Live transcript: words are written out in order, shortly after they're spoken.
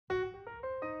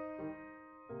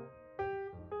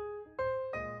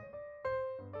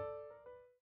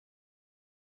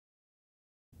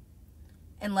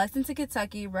In Lexington,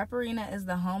 Kentucky, Rupp Arena is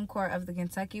the home court of the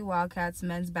Kentucky Wildcats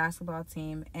men's basketball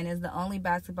team and is the only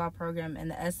basketball program in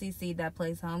the SEC that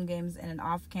plays home games in an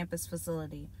off-campus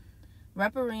facility.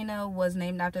 Rupp Arena was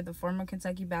named after the former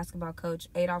Kentucky basketball coach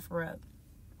Adolph Rupp.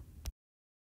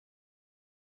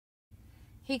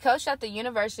 He coached at the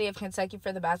University of Kentucky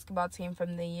for the basketball team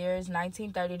from the years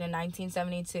 1930 to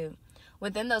 1972.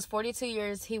 Within those 42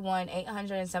 years, he won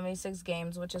 876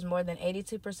 games, which is more than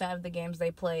 82% of the games they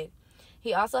played.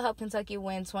 He also helped Kentucky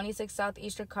win 26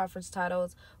 Southeastern Conference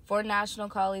titles, 4 National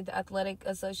College Athletic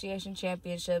Association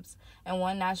championships, and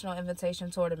 1 National Invitation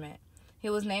tournament.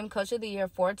 He was named Coach of the Year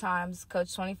 4 times,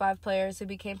 coached 25 players who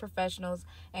became professionals,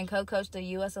 and co-coached the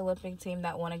U.S. Olympic team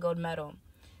that won a gold medal.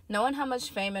 Knowing how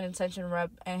much fame and attention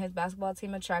Rupp and his basketball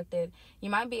team attracted, you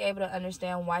might be able to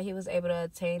understand why he was able to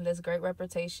attain this great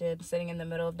reputation sitting in the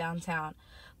middle of downtown.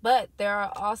 But there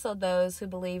are also those who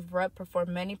believe Rupp performed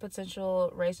many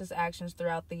potential racist actions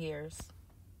throughout the years.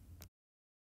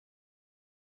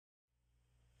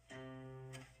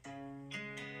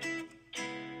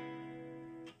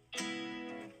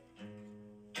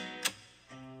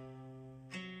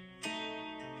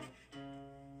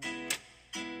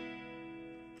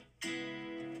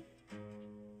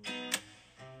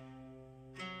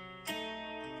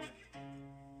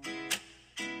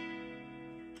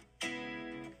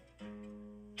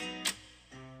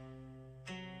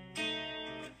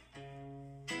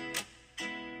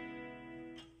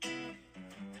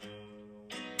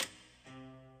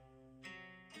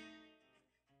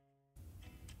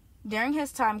 During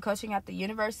his time coaching at the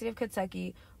University of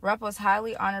Kentucky, Rupp was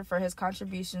highly honored for his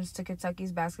contributions to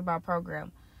Kentucky's basketball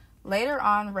program. Later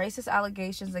on, racist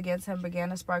allegations against him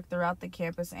began to spark throughout the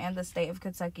campus and the state of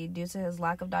Kentucky due to his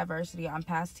lack of diversity on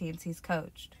past teams he's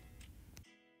coached.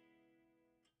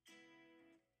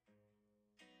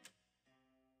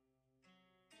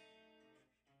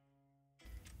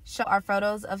 Shown are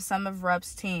photos of some of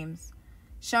Rupp's teams.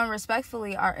 Shown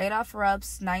respectfully are Adolph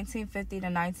Rupp's 1950 to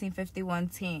 1951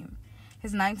 team,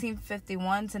 his 1951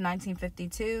 to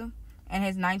 1952, and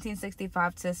his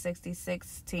 1965 to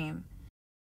 66 team.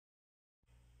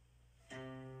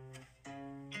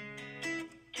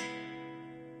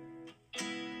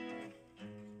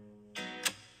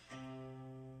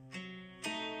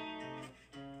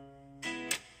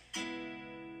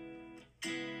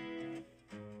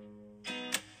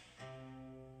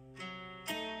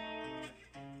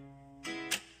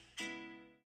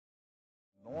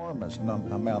 Enormous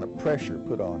amount of pressure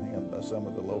put on him by some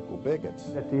of the local bigots.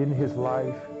 At the end of his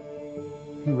life,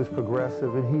 he was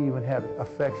progressive, and he even had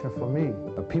affection for me.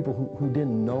 People who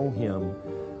didn't know him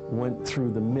went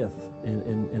through the myth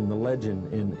and the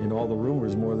legend and all the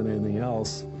rumors more than anything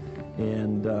else,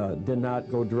 and did not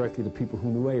go directly to people who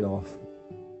knew Adolph.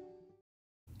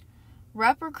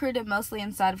 Rupp recruited mostly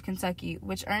inside of Kentucky,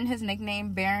 which earned his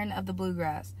nickname Baron of the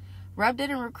Bluegrass. Rupp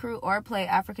didn't recruit or play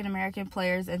African-American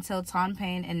players until Tom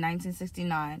Paine in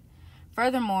 1969.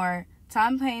 Furthermore,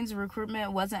 Tom Paine's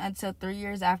recruitment wasn't until 3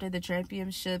 years after the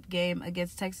championship game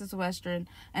against Texas Western,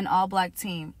 an all-black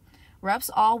team. Rupp's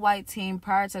all-white team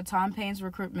prior to Tom Paine's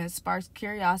recruitment sparked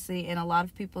curiosity in a lot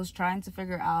of people's trying to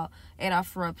figure out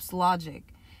Adolph Rupp's logic,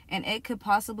 and it could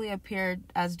possibly appear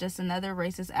as just another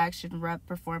racist action Rupp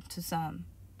performed to some.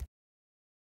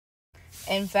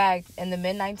 In fact, in the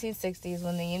mid-1960s,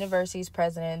 when the university's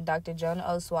president, Dr. Jonah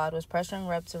Oswald, was pressuring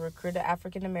Rupp to recruit an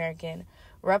African-American,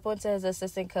 Rupp went to his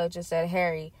assistant coach and said,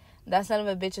 "Harry, that son of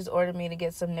a bitch has ordered me to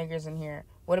get some niggers in here.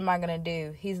 What am I going to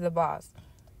do? He's the boss."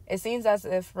 It seems as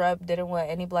if Rupp didn't want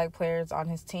any black players on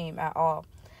his team at all.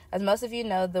 As most of you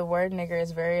know, the word nigger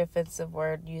is a very offensive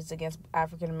word used against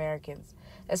African-Americans,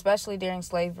 especially during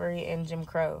slavery and Jim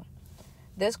Crow.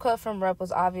 This quote from Rupp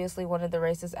was obviously one of the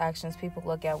racist actions people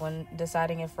look at when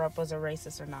deciding if Rupp was a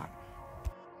racist or not.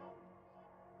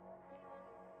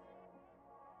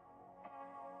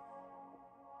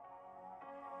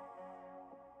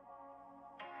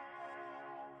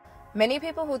 Many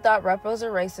people who thought Rupp was a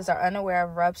racist are unaware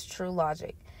of Rupp's true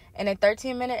logic. In a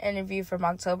 13-minute interview from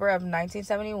October of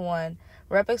 1971,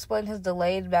 Rupp explained his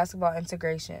delayed basketball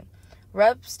integration.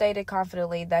 Rupp stated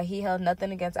confidently that he held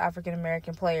nothing against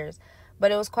African-American players,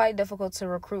 but it was quite difficult to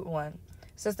recruit one.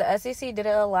 Since the SEC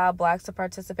didn't allow blacks to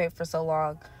participate for so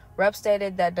long, Rupp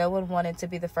stated that no one wanted to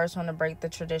be the first one to break the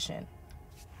tradition.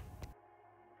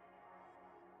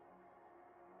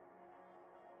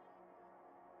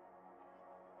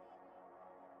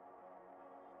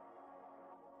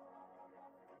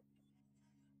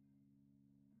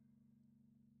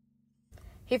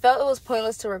 He felt it was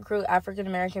pointless to recruit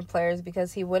African-American players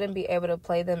because he wouldn't be able to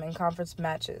play them in conference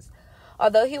matches.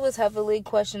 Although he was heavily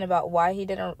questioned about why he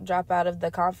didn't drop out of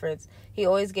the conference, he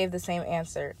always gave the same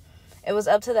answer. It was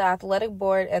up to the athletic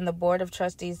board and the board of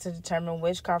trustees to determine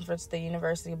which conference the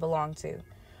university belonged to.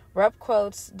 Rupp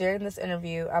quotes during this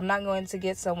interview, "I'm not going to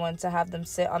get someone to have them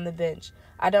sit on the bench.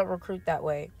 I don't recruit that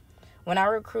way. When I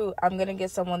recruit, I'm going to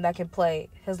get someone that can play."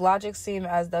 His logic seemed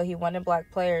as though he wanted black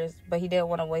players, but he didn't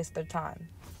want to waste their time.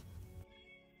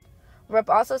 Rupp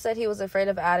also said he was afraid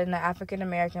of adding an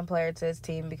African-American player to his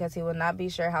team because he would not be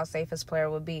sure how safe his player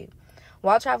would be.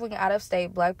 While traveling out of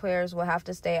state, black players will have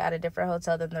to stay at a different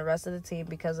hotel than the rest of the team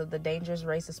because of the dangers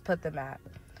racists put them at.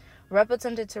 Rupp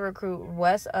attempted to recruit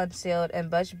Wes Unseld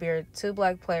and Butch Beard, 2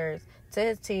 black players, to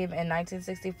his team in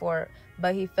 1964,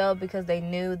 but he failed because they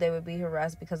knew they would be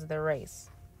harassed because of their race.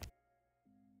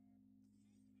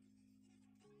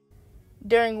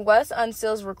 During Wes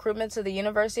Unseld's recruitment to the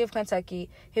University of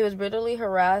Kentucky, he was brutally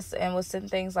harassed and was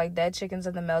sent things like dead chickens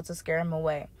in the mail to scare him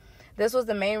away. This was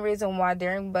the main reason why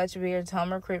during Butch Beard's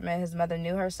home recruitment, his mother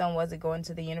knew her son wasn't going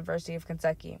to the University of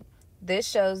Kentucky. This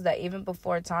shows that even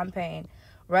before Tom Paine,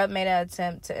 Rupp made an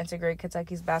attempt to integrate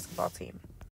Kentucky's basketball team.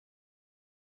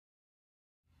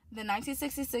 The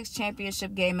 1966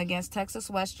 championship game against Texas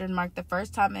Western marked the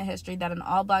first time in history that an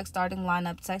all-black starting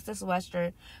lineup, Texas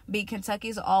Western, beat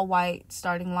Kentucky's all-white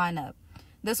starting lineup.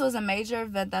 This was a major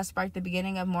event that sparked the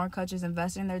beginning of more coaches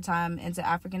investing their time into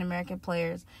African-American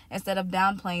players instead of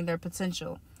downplaying their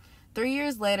potential. 3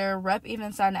 years later, Rupp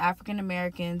even signed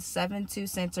African-American 7'2"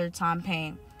 center Tom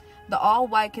Paine. The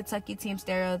all-white Kentucky team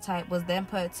stereotype was then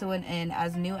put to an end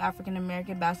as new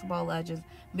African-American basketball legends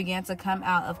began to come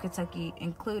out of Kentucky,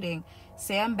 including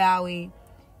Sam Bowie,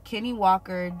 Kenny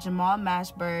Walker, Jamal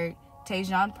Mashburn,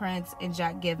 Tajon Prince, and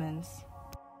Jack Gibbons.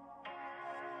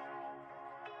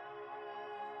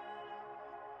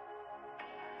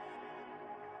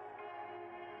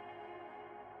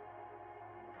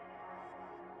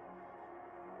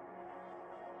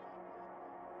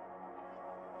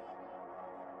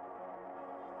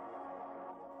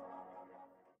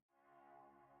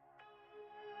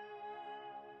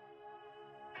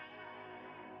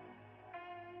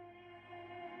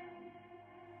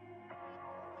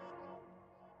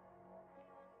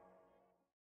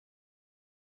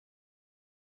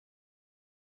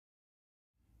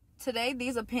 Today,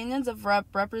 these opinions of Rupp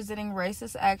representing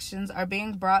racist actions are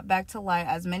being brought back to light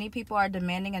as many people are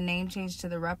demanding a name change to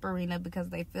the Rupp Arena because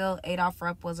they feel Adolph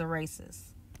Rupp was a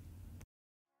racist.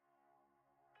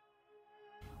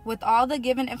 With all the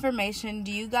given information,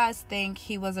 do you guys think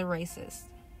he was a racist?